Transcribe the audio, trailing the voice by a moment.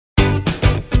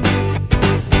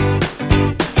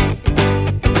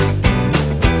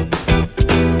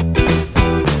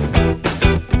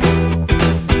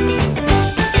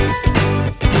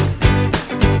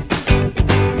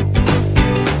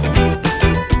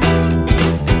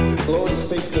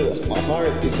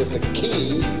This is a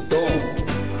kingdom.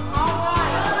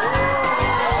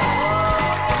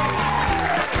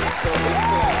 So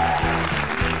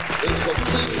it's a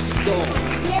kingdom.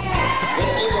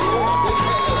 Let's give the Lord a big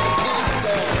hand of a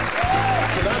kingdom.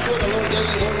 So that's what the Lord gave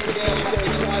me word today. I'm so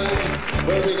excited.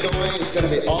 Where we're going, it's going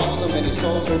to be awesome, and the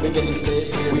souls will be getting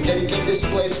saved. We dedicate this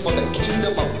place for the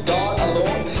kingdom of God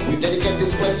alone. We dedicate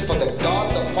this place for the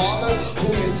God, the Father,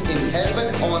 who is in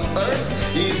heaven, on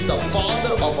earth. He is the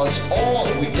Father of us all.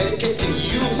 We dedicate to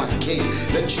you, my King.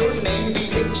 Let your name be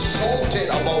exalted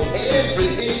above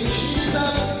everything.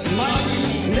 Jesus'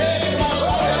 mighty name, my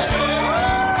Lord.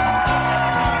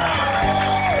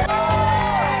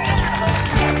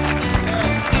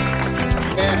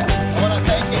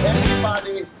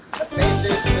 That made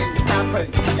this thing happen.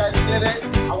 You guys did it.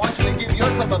 I want you to give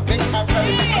yourself a big hand.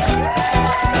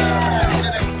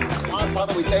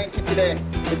 Father, we thank you today.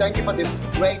 We thank you for this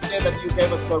great day that you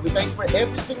gave us, Lord. We thank you for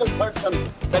every single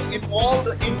person that involved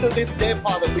into this day,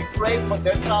 Father. We pray for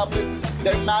their families,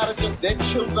 their marriages, their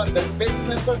children, their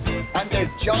businesses, and their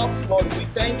jobs, Lord. We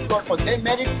thank you, Lord, for they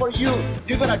made it for you.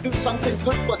 You're going to do something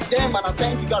good for them. And I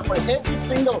thank you, God, for every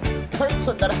single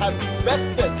person that have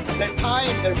invested their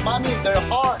time, their money, their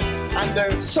heart, and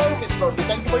their service, Lord. We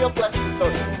thank you for your blessings,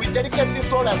 Lord. We dedicate this,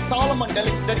 Lord, as Solomon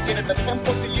dedicated the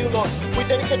temple to you, Lord. We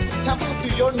dedicate this temple to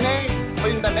your name.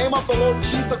 In the name of the Lord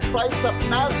Jesus Christ of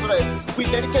Nazareth, we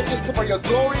dedicate this for your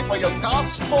glory, for your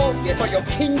gospel, for your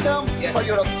kingdom, for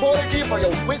your authority, for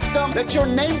your wisdom. Let your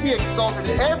name be exalted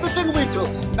in everything we do.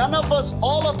 None of us,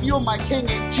 all of you, my King.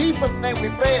 In Jesus' name we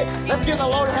pray. Let's give the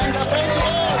Lord a hand. Thank you,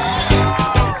 Lord.